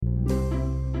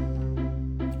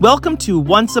Welcome to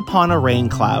Once Upon a Rain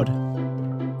Cloud,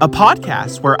 a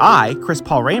podcast where I, Chris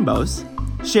Paul Rainbows,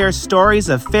 share stories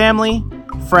of family,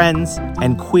 friends,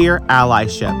 and queer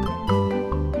allyship.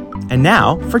 And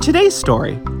now for today's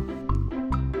story.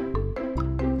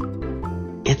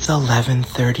 It's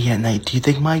 11:30 at night. Do you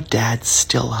think my dad's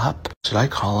still up? Should I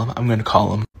call him? I'm going to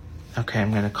call him. Okay, I'm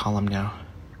going to call him now.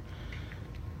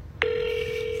 Do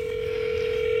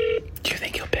you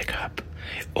think he'll pick up?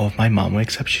 Oh, if my mom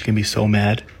wakes up, she's going to be so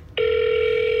mad.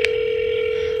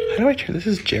 How do I turn? This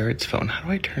is Jared's phone. How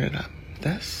do I turn it up?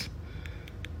 This?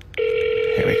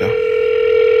 Here we go.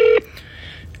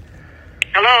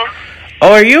 Hello?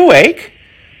 Oh, are you awake?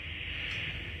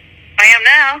 I am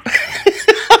now.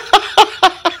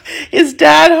 Is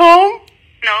Dad home?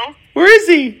 No. Where is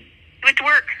he? He went to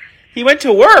work. He went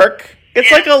to work?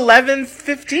 It's Yeah. like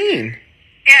 11:15.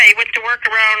 Yeah, he went to work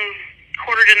around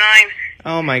 8:45.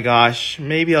 Oh my gosh.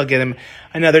 Maybe I'll get him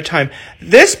another time.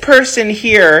 This person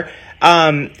here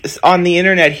on the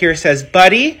internet here says,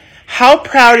 "Buddy, how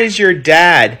proud is your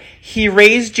dad? He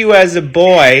raised you as a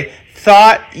boy,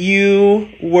 thought you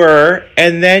were,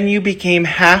 and then you became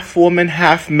half woman,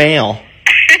 half male."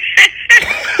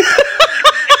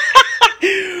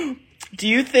 Do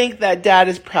you think that Dad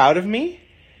is proud of me?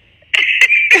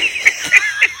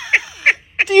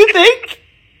 Do you think?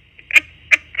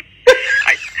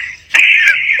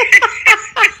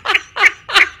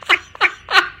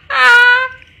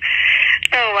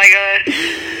 Oh my god.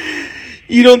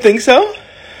 You don't think so?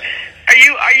 Are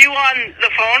you on the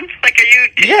phone? Like, are you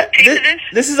taking this?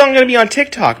 This is all going to be on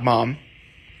TikTok, Mom.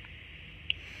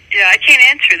 Yeah, I can't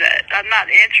answer that. I'm not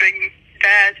answering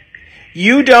Dad.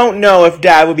 You don't know if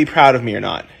Dad would be proud of me or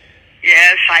not.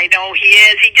 Yes, I know he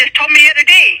is. He just told me the other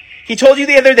day. He told you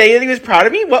the other day that he was proud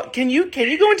of me? Well, can you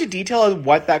go into detail of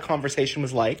what that conversation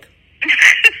was like?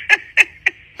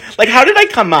 Like, how did I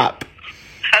come up?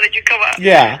 How did you come up?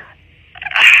 Yeah.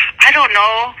 I don't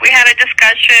know. We had a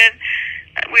discussion.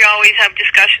 We always have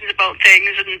discussions about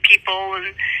things and people,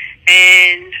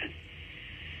 and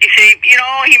he said,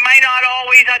 he might not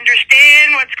always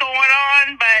understand what's going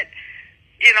on, but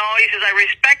he says, I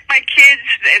respect my kids,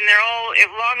 and they're all, as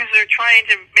long as they're trying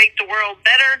to make the world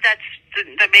better, that's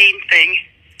the main thing.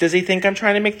 Does he think I'm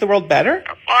trying to make the world better?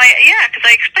 Well, yeah, because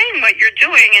I explained what you're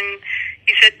doing, and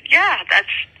he said, yeah, that's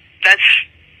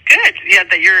good. Yeah,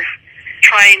 that you're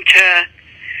trying to.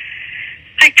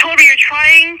 I told her you're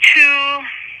trying to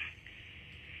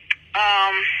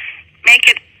make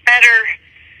it better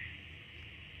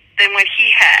than what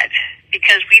he had,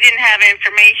 because we didn't have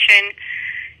information,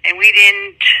 and we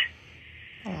didn't.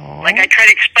 Aww. Like, I tried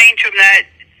to explain to him that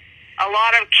a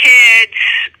lot of kids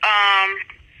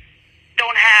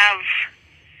don't have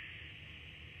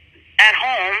at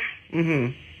home.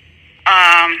 Mm-hmm.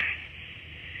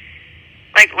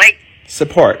 Like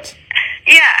Support.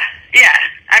 yeah.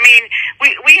 I mean,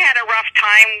 we had a rough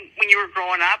time when you were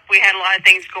growing up. We had a lot of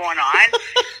things going on.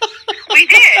 We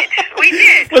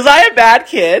did. Was I a bad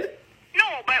kid?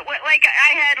 No, but like,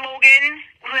 I had Logan,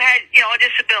 who had, a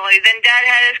disability. Then Dad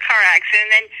had his car accident.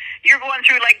 Then you're going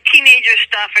through, like, teenager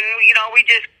stuff. And, we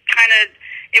just kind of,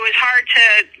 it was hard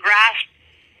to grasp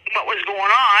what was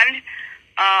going on.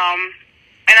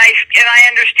 And I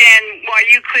understand why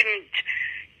you couldn't,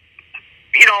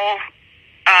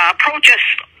 approach us,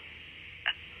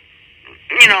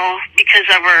 because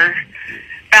of our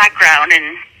background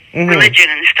and religion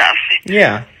and stuff.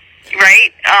 Yeah.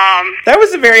 Right? That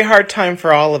was a very hard time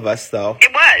for all of us, though.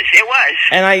 It was.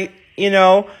 And I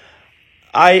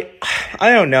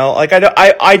don't know. Like,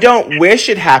 I don't wish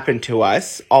it happened to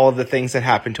us, all of the things that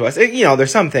happened to us.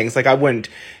 There's some things, like, I wouldn't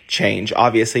change,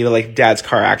 obviously, like Dad's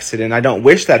car accident. I don't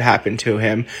wish that happened to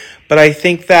him. But I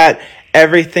think that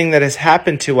everything that has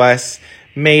happened to us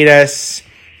made us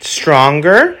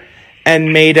stronger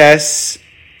and made us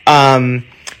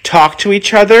talk to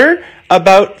each other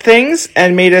about things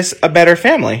and made us a better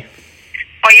family.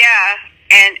 Oh, yeah.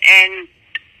 And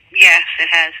yes, it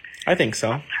has. I think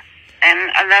so.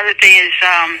 And another thing is...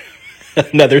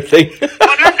 Another thing.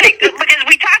 Well, nothing, because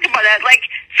we talk about that. Like,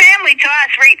 family to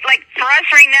us, right? Like, for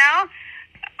us right now,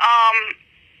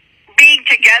 being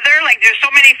together, like, there's so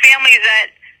many families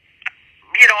that,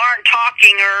 aren't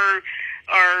talking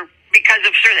or because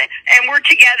of certain... And we're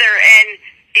together, and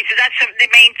he said that's the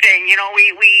main thing.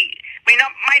 We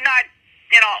might not,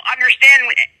 understand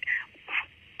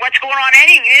what's going on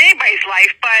in anybody's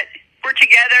life, but we're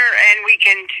together, and we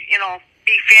can,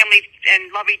 be family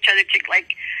and love each other.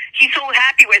 Like, he's so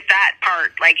happy with that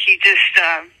part. Like, he just...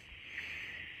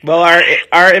 Well,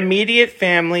 our immediate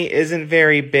family isn't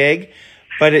very big,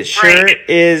 but it sure Right.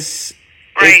 is.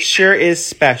 Right. It sure is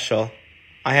special.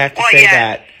 I have to say yeah.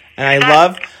 that.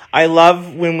 And I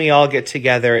love when we all get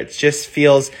together. It just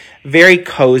feels very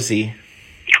cozy.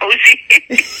 Cozy.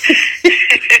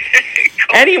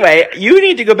 Anyway, you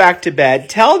need to go back to bed.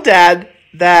 Tell Dad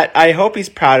that I hope he's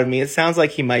proud of me. It sounds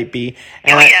like he might be.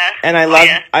 And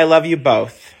I love you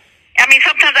both. I mean,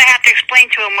 sometimes I have to explain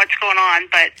to him what's going on,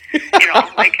 but,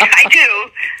 like, I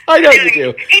do. I know you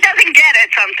do. He doesn't get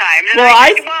it sometimes. And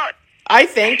Well, I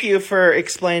thank you for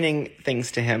explaining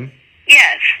things to him.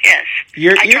 Yes.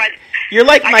 You're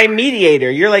like my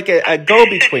mediator. You're like a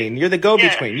go-between. You're the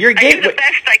go-between. You're a gateway. I do the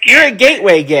best I can. You're a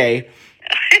gateway gay.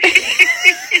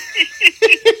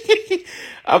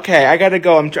 Okay, I gotta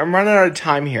go. I'm running out of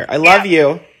time here. I love you.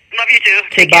 Love you too.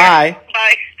 Okay, bye.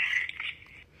 Bye.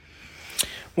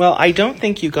 Well, I don't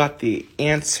think you got the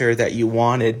answer that you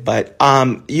wanted, but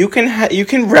you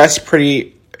can rest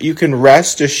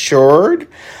assured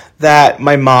that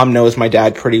my mom knows my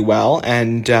dad pretty well,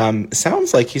 and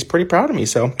sounds like he's pretty proud of me.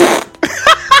 So,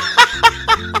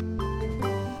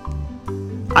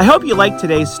 I hope you liked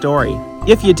today's story.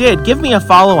 If you did, give me a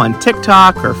follow on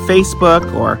TikTok or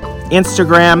Facebook or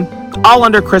Instagram, all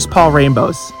under Chris Paul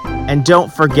Rainbows. And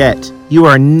don't forget, you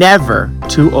are never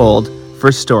too old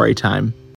for story time.